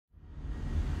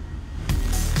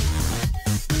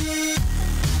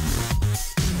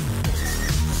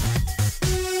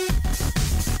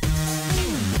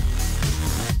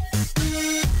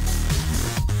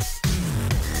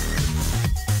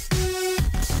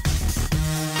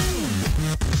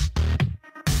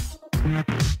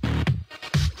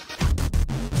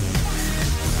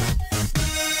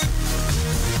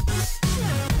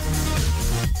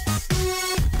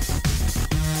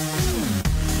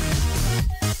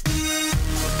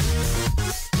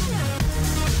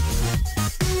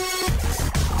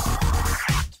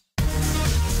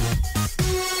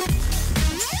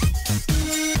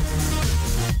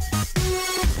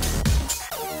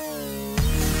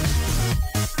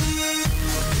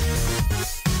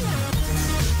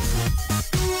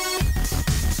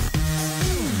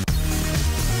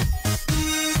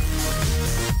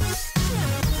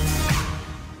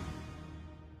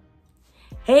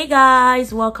Hey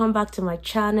guys, welcome back to my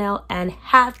channel and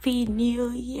happy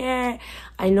new year.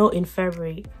 I know in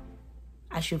February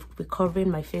I should be covering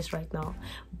my face right now,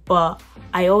 but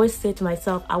I always say to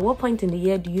myself, at what point in the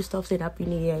year do you stop saying happy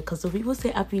new year? Because some people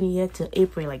say happy new year till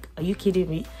April. Like, are you kidding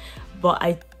me? But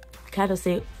I kind of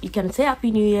say, you can say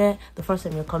happy new year the first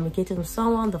time you're communicating with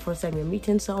someone, the first time you're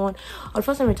meeting someone, or the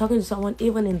first time you're talking to someone,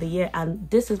 even in the year. And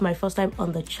this is my first time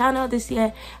on the channel this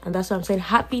year, and that's why I'm saying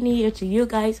happy new year to you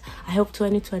guys. I hope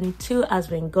 2022 has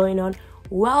been going on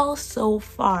well so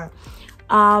far.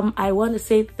 I want to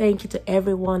say thank you to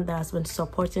everyone that has been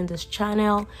supporting this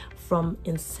channel from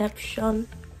inception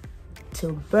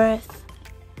to birth.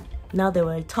 Now they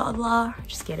were a toddler.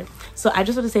 Just kidding. So I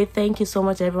just want to say thank you so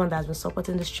much to everyone that has been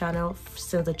supporting this channel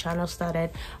since the channel started.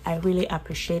 I really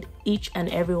appreciate each and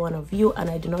every one of you, and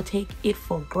I do not take it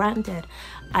for granted.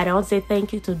 I don't say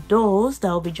thank you to those that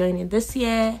will be joining this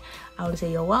year. I want to say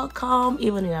you're welcome,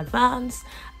 even in advance.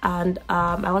 And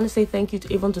I want to say thank you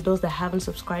to even to those that haven't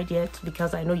subscribed yet,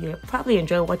 because I know you probably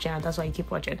enjoy watching and that's why you keep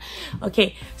watching.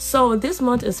 Okay, so this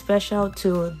month is special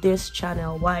to this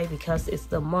channel. Why? Because it's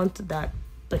the month that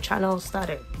the channel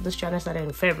started. This channel started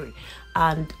in February,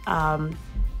 and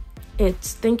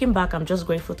it's, thinking back, I'm just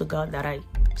grateful to God that I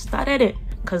started it,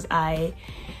 because I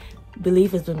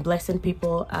believe it's been blessing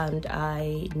people, and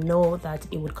I know that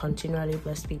it would continually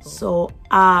bless people. So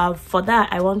for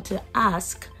that, I want to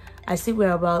ask, I see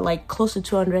we're about like close to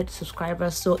 200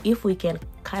 subscribers, so if we can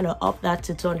kind of up that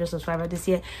to 200 subscribers this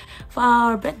year for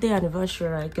our birthday anniversary,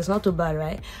 like, it's not too bad,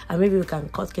 right? And maybe we can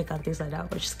cut cake and things like that,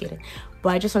 but just kidding. But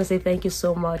I just want to say thank you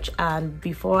so much. And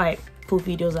before I put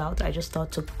videos out, I just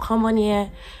thought to come on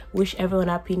here, wish everyone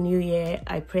happy new year.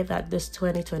 I pray that this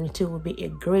 2022 will be a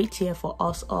great year for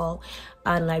us all,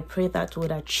 and I pray that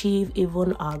we'll achieve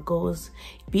even our goals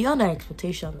beyond our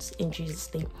expectations in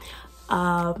Jesus' name.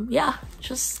 Yeah,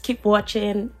 just keep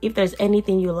watching. If there's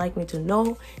anything you'd like me to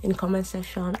know in the comment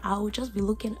section, I will just be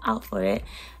looking out for it.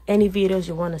 Any videos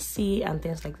you want to see and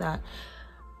things like that.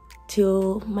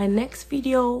 Till my next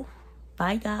video,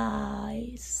 bye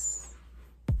guys.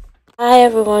 Hi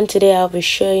everyone, today I'll be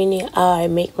showing you how I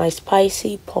make my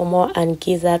spicy Ponmo and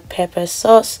Gizzard pepper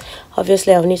sauce.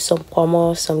 Obviously I'll need some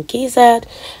Ponmo, some Gizzard,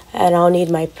 and I'll need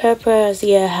my peppers.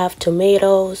 Here I have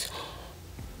tomatoes,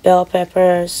 bell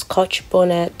peppers, scotch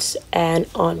bonnets, and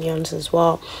onions as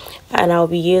well. And I'll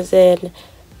be using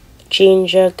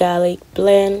ginger garlic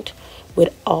blend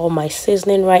with all my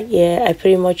seasoning right here. I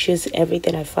pretty much use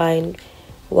everything I find: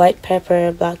 white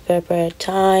pepper, black pepper,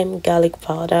 thyme, garlic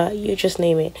powder, you just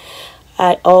name it.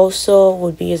 I also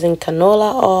would be using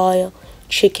canola oil,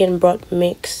 chicken broth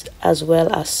mix, as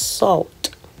well as salt.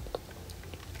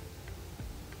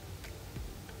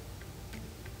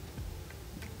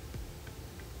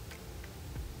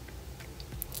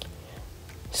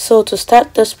 So to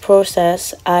start this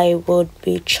process, I would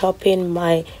be chopping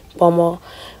my Ponmo,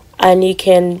 and you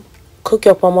can cook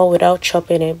your Ponmo without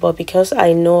chopping it, but because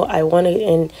I know I want it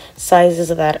in sizes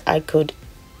that I could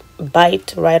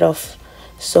bite right off,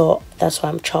 so that's why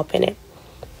I'm chopping it.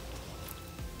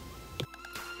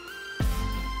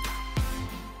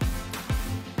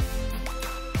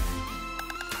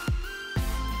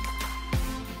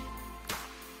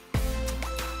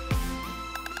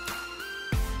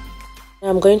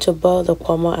 I'm going to boil the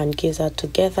Ponmo and Gizzard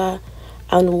together,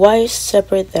 and why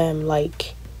separate them?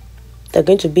 Like, they're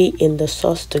going to be in the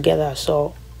sauce together,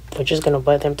 so we're just going to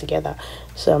boil them together.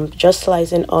 So I'm just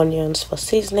slicing onions for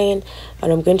seasoning,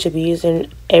 and I'm going to be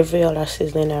using every other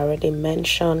seasoning I already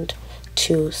mentioned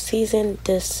to season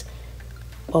this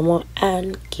Ponmo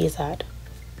and Gizzard.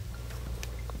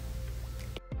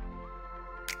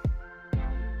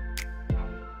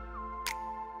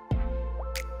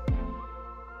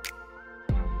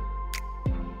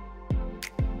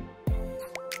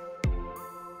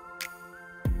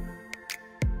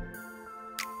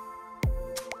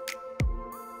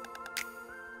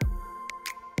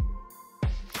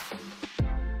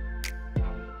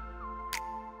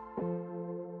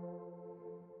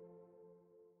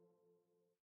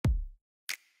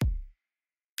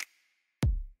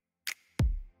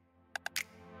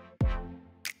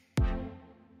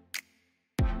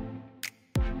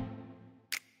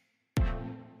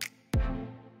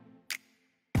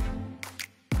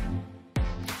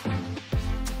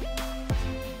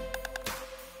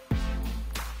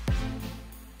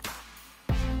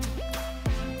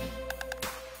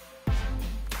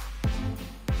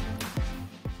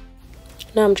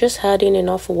 Now I'm just adding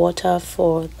enough water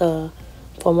for the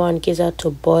Ponmo and Gizzard to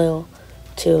boil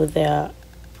till they're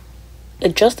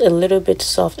just a little bit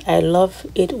soft. I love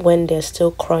it when they're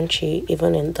still crunchy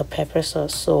even in the pepper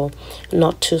sauce, so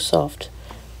not too soft.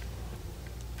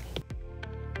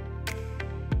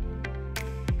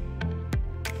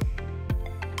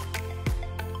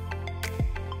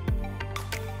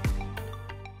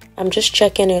 I'm just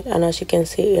checking it, and as you can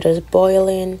see, it is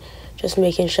boiling. Just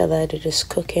making sure that it is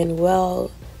cooking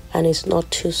well and it's not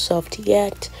too soft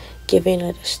yet. Giving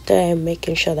it a stir,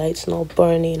 making sure that it's not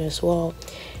burning as well,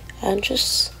 and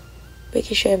just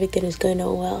making sure everything is going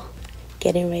on well.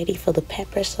 Getting ready for the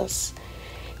pepper sauce,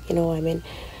 you know what I mean.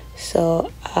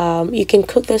 So you can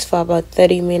cook this for about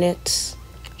 30 minutes.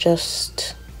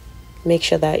 Just make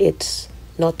sure that it's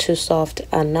not too soft.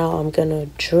 And now I'm gonna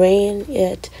drain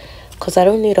it because I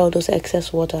don't need all those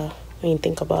excess water when you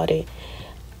think about it.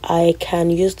 I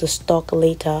can use the stock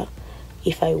later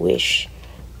if I wish,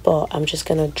 but I'm just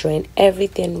gonna drain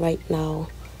everything right now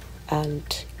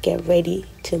and get ready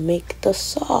to make the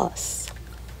sauce.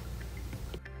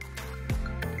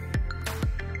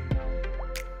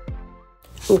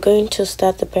 I'm going to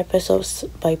start the pepper sauce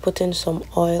by putting some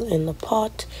oil in the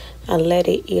pot and let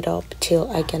it heat up till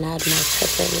I can add my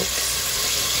pepper mix.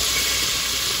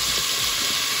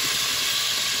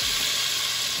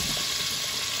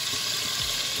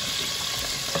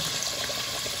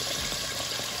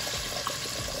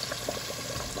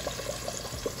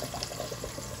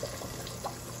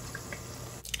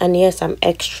 And yes, I'm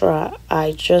extra.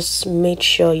 I just made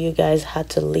sure you guys had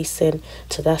to listen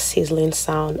to that sizzling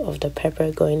sound of the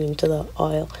pepper going into the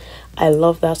oil. I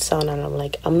love that sound, and I'm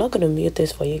like, I'm not going to mute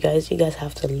this for you guys. You guys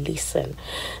have to listen.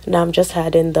 Now I'm just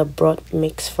adding the broth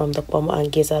mix from the Ponmo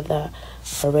and Gizzard that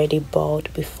already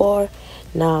boiled before.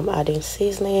 Now I'm adding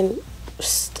seasoning,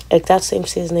 exact same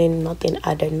seasoning, nothing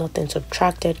added, nothing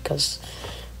subtracted, because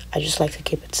I just like to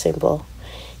keep it simple.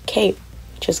 Okay.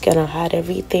 Just gonna add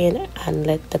everything and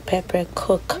let the pepper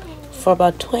cook for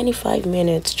about 25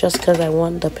 minutes, just because I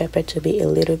want the pepper to be a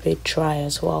little bit dry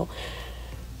as well.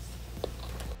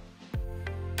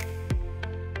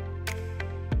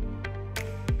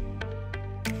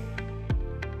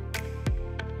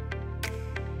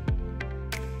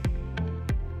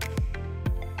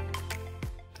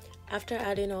 After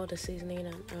adding all the seasoning,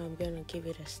 I'm gonna give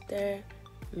it a stir.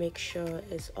 Make sure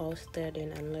it's all stirred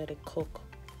in and let it cook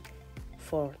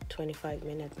for 25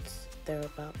 minutes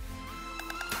thereabout.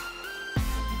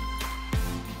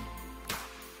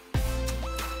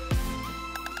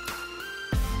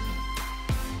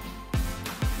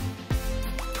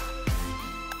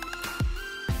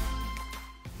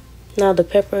 Now the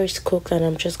pepper is cooked, and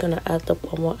I'm just gonna add the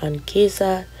Ponmo and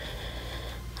Gizzard.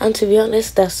 And to be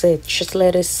honest, that's it. Just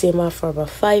let it simmer for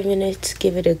about 5 minutes.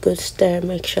 Give it a good stir.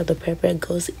 Make sure the pepper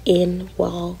goes in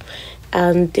well.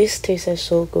 And this tastes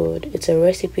so good. It's a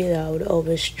recipe that I would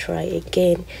always try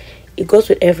again. It goes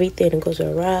with everything. It goes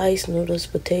with rice, noodles,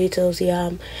 potatoes,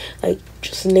 yam, like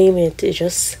just name it. It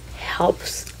just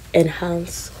helps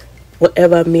enhance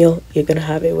whatever meal you're gonna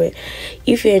have it with.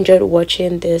 If you enjoyed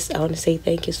watching this, I want to say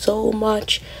thank you so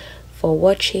much for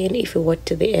watching. If you watched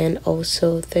to the end,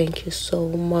 also thank you so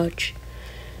much.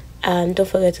 And don't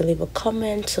forget to leave a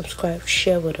comment, subscribe,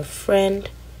 share with a friend,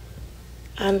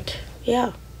 and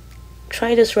yeah,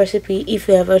 try this recipe. If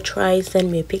you ever try,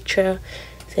 send me a picture,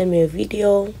 send me a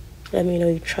video, let me know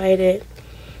you tried it,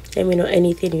 let me know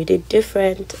anything you did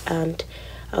different, and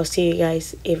I'll see you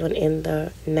guys even in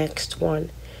the next one.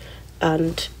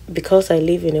 And because I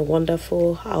live in a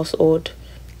wonderful household,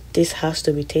 this has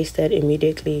to be tasted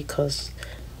immediately, because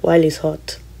while it's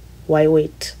hot, why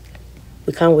wait?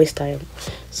 We can't waste time.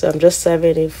 So I'm just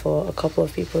serving it for a couple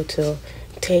of people to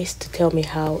taste, to tell me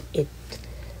how it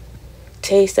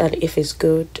taste and if it's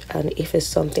good and if it's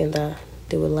something that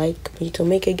they would like me to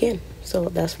make again. So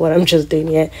that's what I'm just doing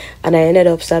here. And I ended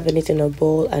up serving it in a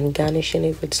bowl and garnishing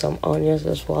it with some onions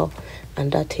as well,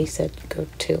 and that tasted good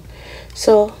too.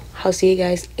 So I'll see you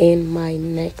guys in my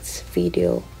next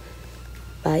video.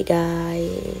 Bye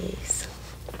guys.